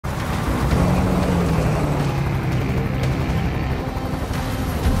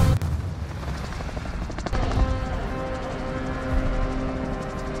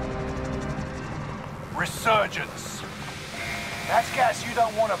Resurgence. That's gas you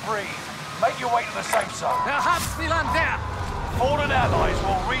don't want to breathe. Make your way to the safe zone. Perhaps we land there. Fallen allies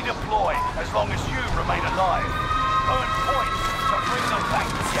will redeploy as long as you remain alive. Earn points to bring them back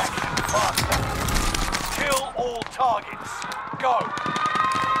to the action faster. Kill all targets. Go.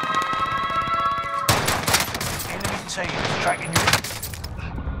 Enemy team is tracking you.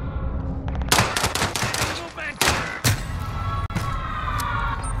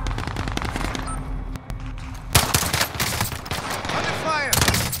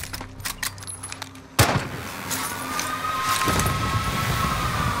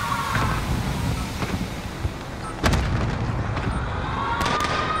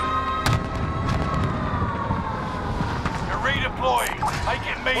 Make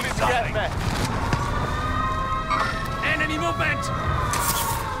it mean something. Enemy movement!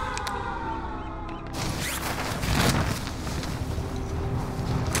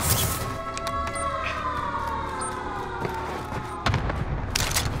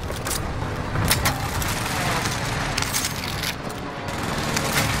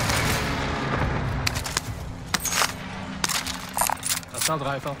 Assault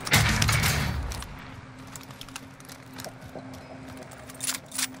rifle.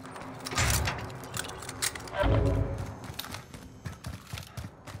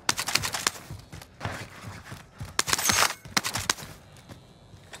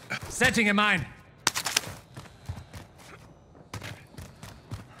 Setting a mine.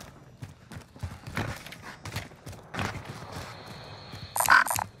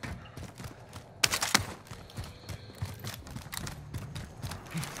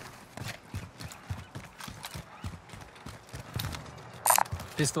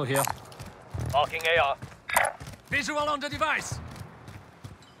 Pistol here. Marking AR. Visual on the device.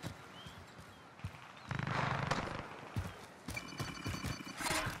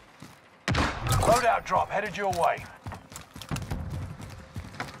 Loadout drop headed your way.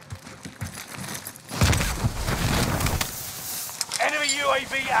 Enemy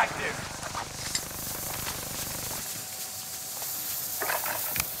UAV active.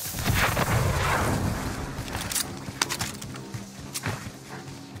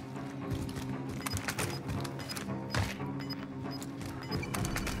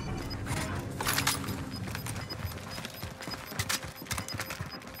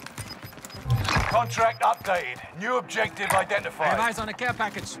 Contract updated. New objective I identified. have eyes on a care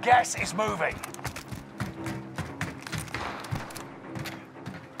package. Gas is moving.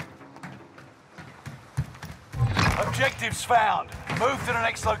 Objectives found. Move to the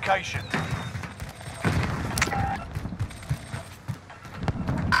next location.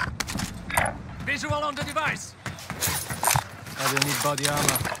 Visual on the device. I will need body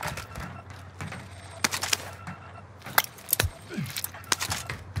armor.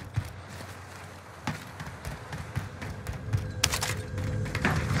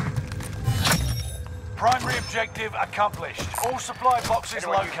 Primary objective accomplished. All supply boxes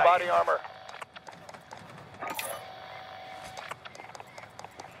Anyone use located. body armor?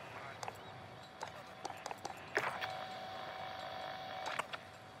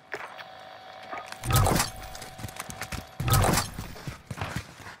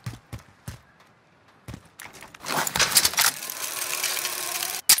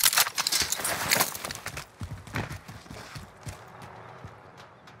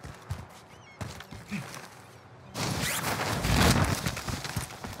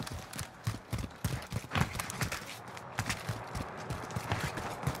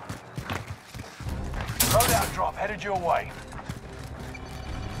 Loadout drop headed your way.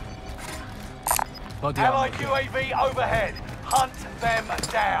 Body armor. Allied UAV overhead. Hunt them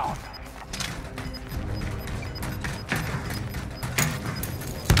down.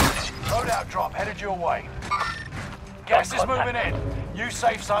 Loadout drop headed your way. Gas is moving in. New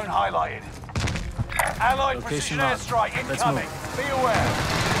safe zone highlighted. Allied Location precision marked. airstrike Let's incoming. move. Be aware.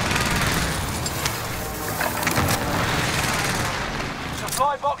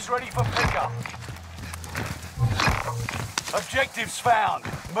 Supply box ready for pickup. Objectives found.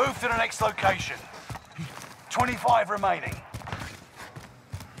 Move to the next location. 25 remaining.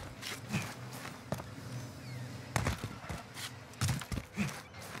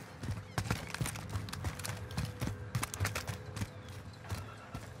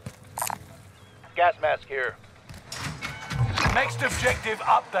 Gas mask here. Next objective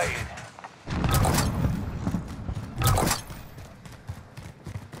updated.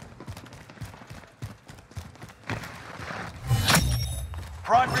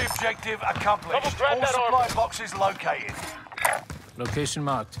 Primary objective accomplished. Double-strap All that supply armor. boxes located. Location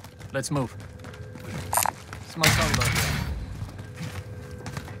marked. Let's move. Small combo here.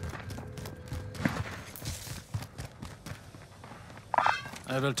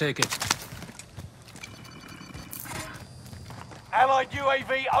 I will take it. Allied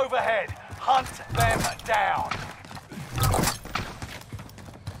UAV overhead. Hunt them down.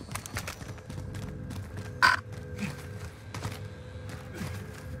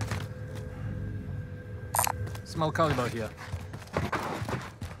 Small caliber here.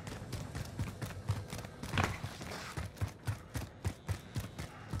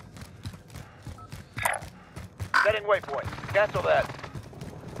 Setting waypoint. Cancel that.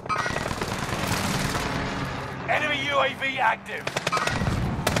 Enemy UAV active.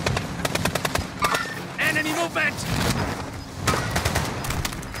 Enemy movement!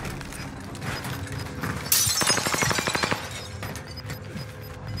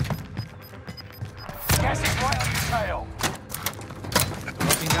 Gas is right on your tail.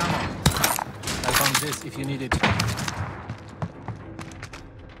 Dropping ammo. I found this if you need it.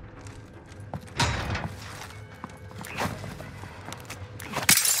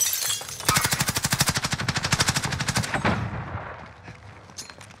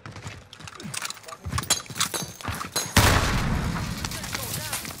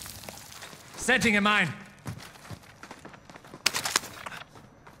 Setting a mine.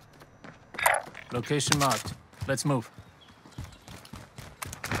 Location marked. Let's move.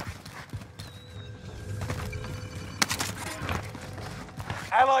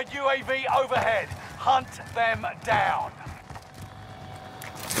 Allied UAV overhead. Hunt them down.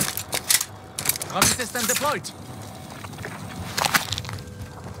 Robbie system deployed.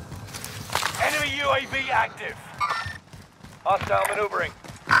 Enemy UAV active. Hostile maneuvering.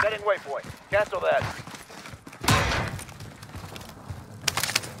 Setting waypoint. Cancel that.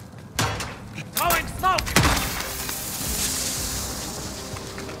 Throwing smoke!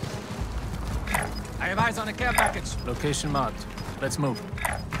 I have eyes on a care package. Location marked. Let's move.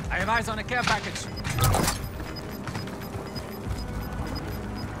 I have eyes on a care package.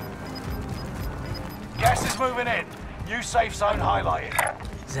 Gas is moving in. New safe zone highlighted.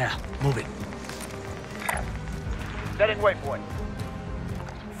 There, move it. Setting waypoint.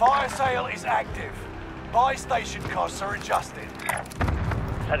 Fire sale is active. Buy station costs are adjusted.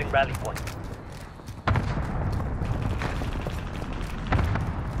 Setting rally point.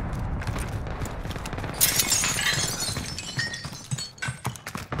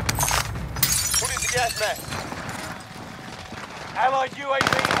 Put in the gas mask. Allied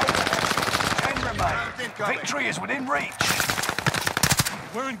UAV overhead. 10 remain. Victory is within reach.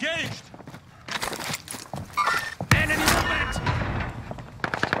 We're engaged. Enemy movement!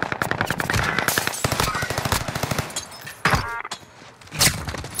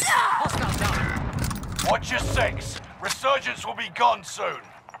 Hostile down. Watch your six. Resurgence will be gone soon.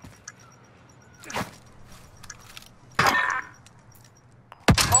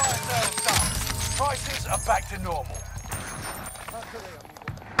 Fire sales done. Prices are back to normal.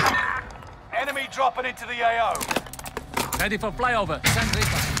 Enemy dropping into the AO. Ready for flyover. Send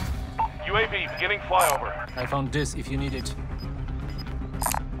Reaper. UAV beginning flyover. I found this if you need it.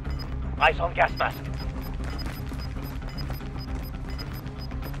 Eyes on gas mask.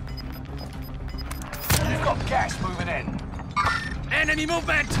 You've got gas moving in. Enemy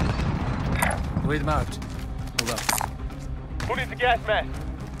movement! Grid marked. Move up. Put in the gas mask.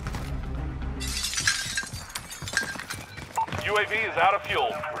 UAV is out of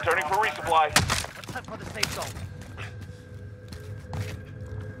fuel. Returning for resupply. Let's head for the safe zone.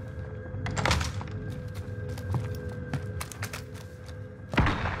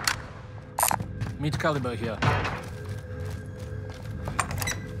 Mid caliber here.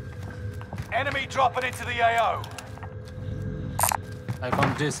 Enemy dropping into the AO. I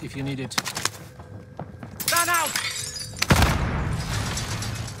found this if you need it. Stand out!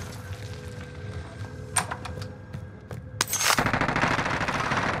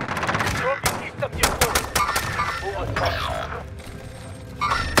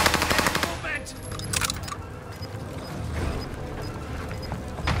 Movement!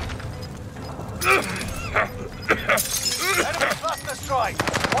 Enemy cluster strike.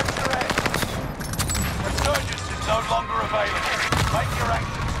 Watch your head. Resurgence is no longer available. Make your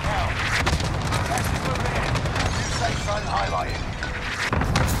actions count. Gas is moving in. New safe zone highlighted.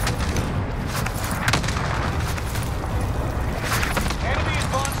 Enemy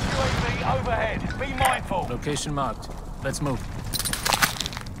advanced UAV overhead. Be mindful. Location marked. Let's move.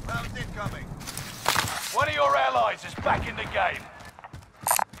 Round incoming. One of your allies is back in the game.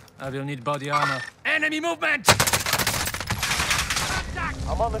 I will need body armor. Enemy movement!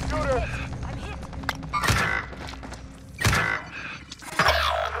 I'm on the shooter.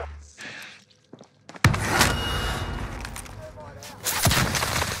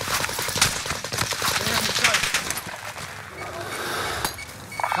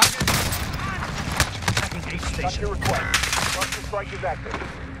 Got your request. Cluster strike is active.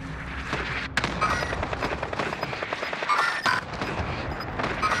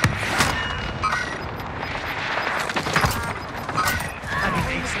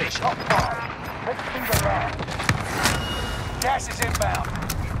 Heavy aid station. Top 5. Let's move around. Gas is inbound.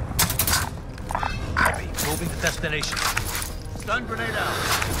 Heavy, moving to destination. Stun grenade out.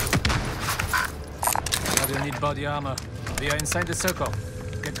 Now you need body armor. We are inside the circle.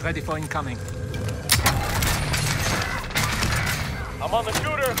 Get ready for incoming. I'm on the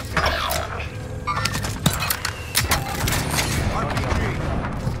shooter.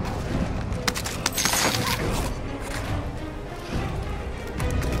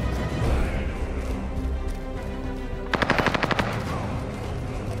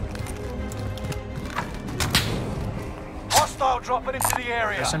 Hostile dropping into the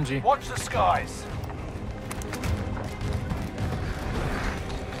area. SMG. Watch the skies.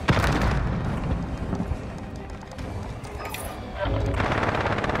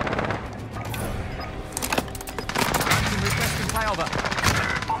 Requesting flyover.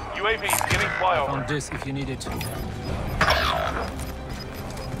 UAV beginning flyover. On this if you need it.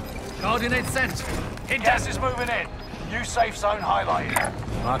 Coordinates sent. Hit Gas is moving in. New safe zone highlighted.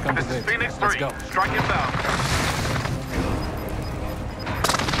 Mark on the grid. Phoenix 3. Let's go. Strike inbound.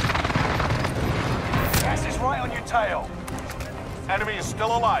 Gas is right on your tail. Enemy is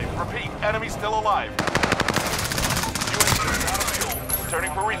still alive. Repeat, enemy still alive. UAV is out of fuel.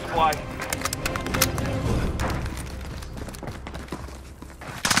 Returning for resupply.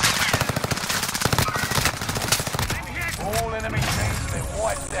 All enemy teams have been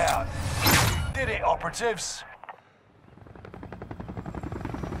wiped out. Did it, operatives.